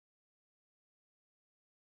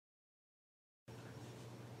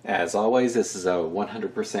As always, this is a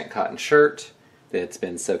 100% cotton shirt that's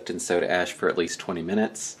been soaked in soda ash for at least 20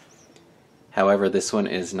 minutes. However, this one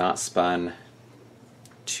is not spun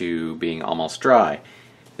to being almost dry.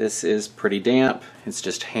 This is pretty damp, it's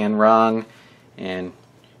just hand wrung, and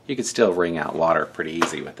you can still wring out water pretty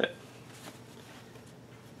easy with it.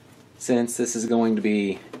 Since this is going to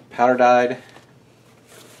be powder dyed, I'm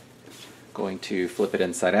going to flip it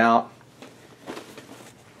inside out.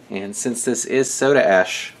 And since this is soda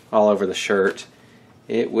ash all over the shirt,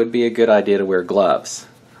 it would be a good idea to wear gloves.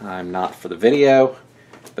 I'm not for the video,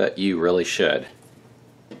 but you really should.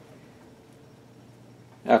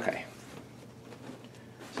 Okay,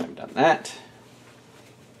 so I've done that.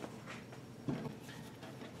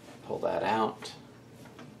 Pull that out.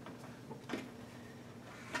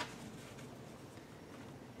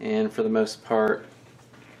 And for the most part,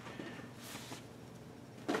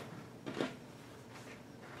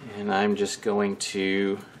 and I'm just going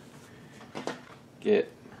to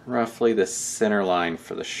get roughly the center line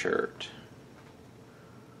for the shirt.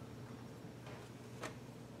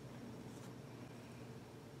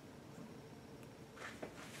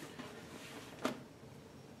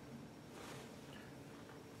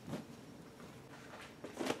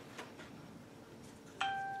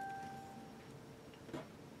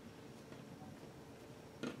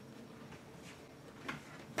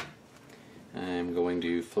 I'm going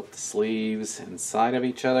to flip the sleeves inside of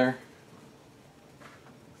each other.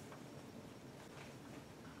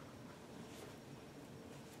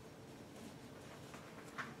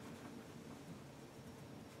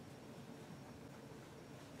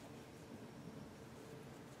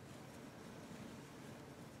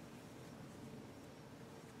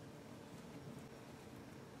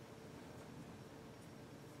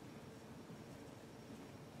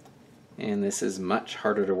 And this is much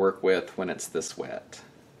harder to work with when it's this wet.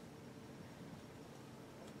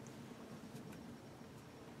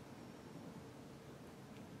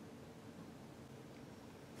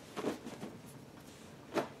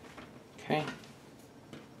 Okay.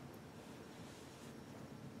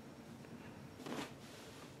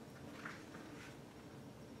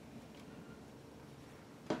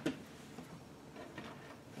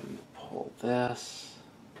 And pull this.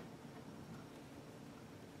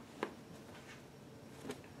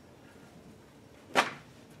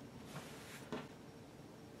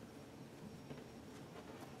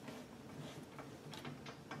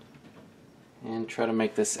 And try to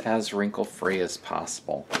make this as wrinkle-free as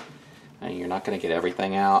possible. And you're not going to get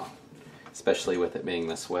everything out, especially with it being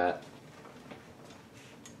this wet.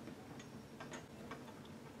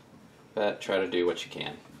 But try to do what you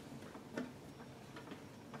can.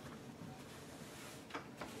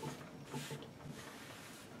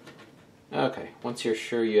 Okay, once you're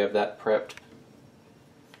sure you have that prepped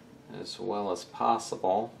as well as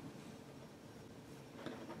possible,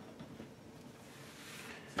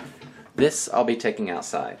 this I'll be taking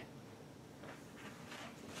outside.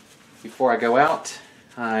 Before I go out,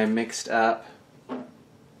 I mixed up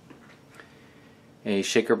a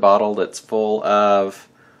shaker bottle that's full of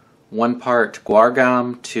 1 part guar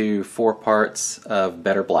gum to 4 parts of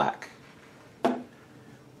Better Black.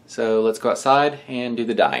 So let's go outside and do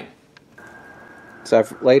the dyeing. So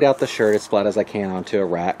I've laid out the shirt as flat as I can onto a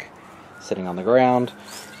rack sitting on the ground,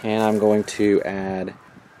 and I'm going to add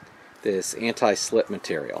this anti-slip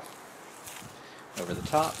material over the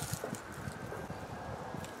top.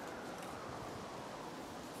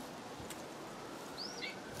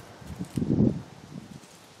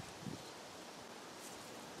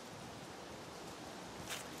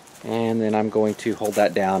 And then I'm going to hold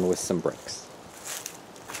that down with some bricks.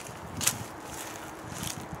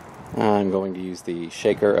 I'm going to use the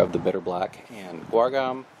shaker of the Bitter Black and guar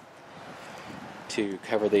gum to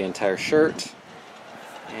cover the entire shirt,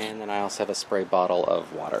 and then I also have a spray bottle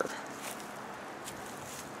of water.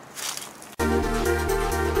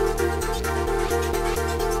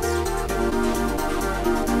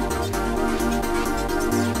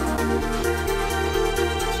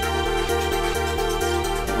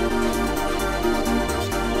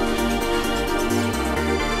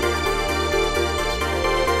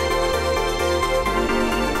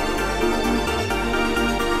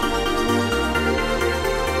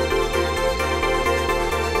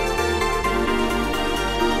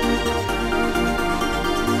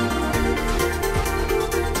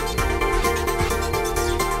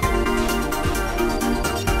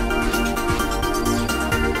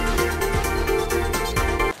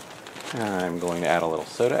 I'm going to add a little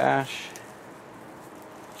soda ash.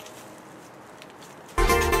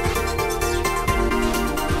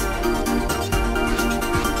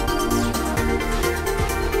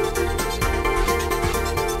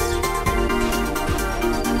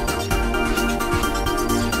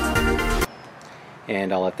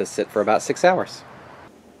 and I'll let this sit for about 6 hours.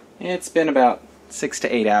 It's been about 6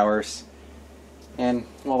 to 8 hours, and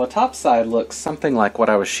while the top side looks something like what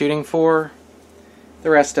I was shooting for, the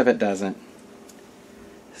rest of it doesn't.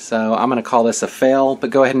 So I'm going to call this a fail, but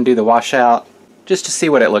go ahead and do the washout just to see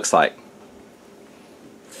what it looks like.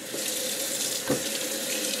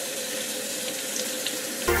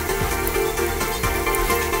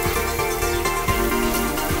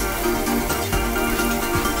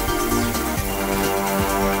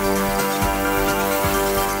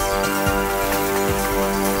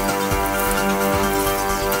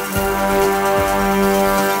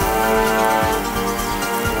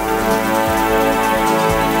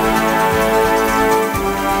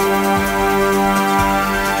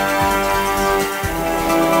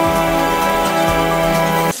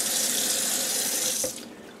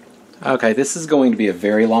 Okay, this is going to be a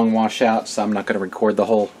very long washout, so I'm not going to record the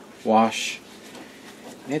whole wash.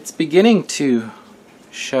 It's beginning to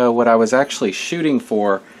show what I was actually shooting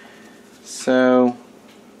for, so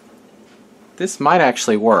this might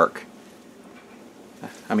actually work.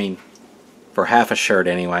 I mean, for half a shirt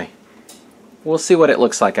anyway. We'll see what it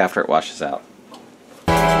looks like after it washes out.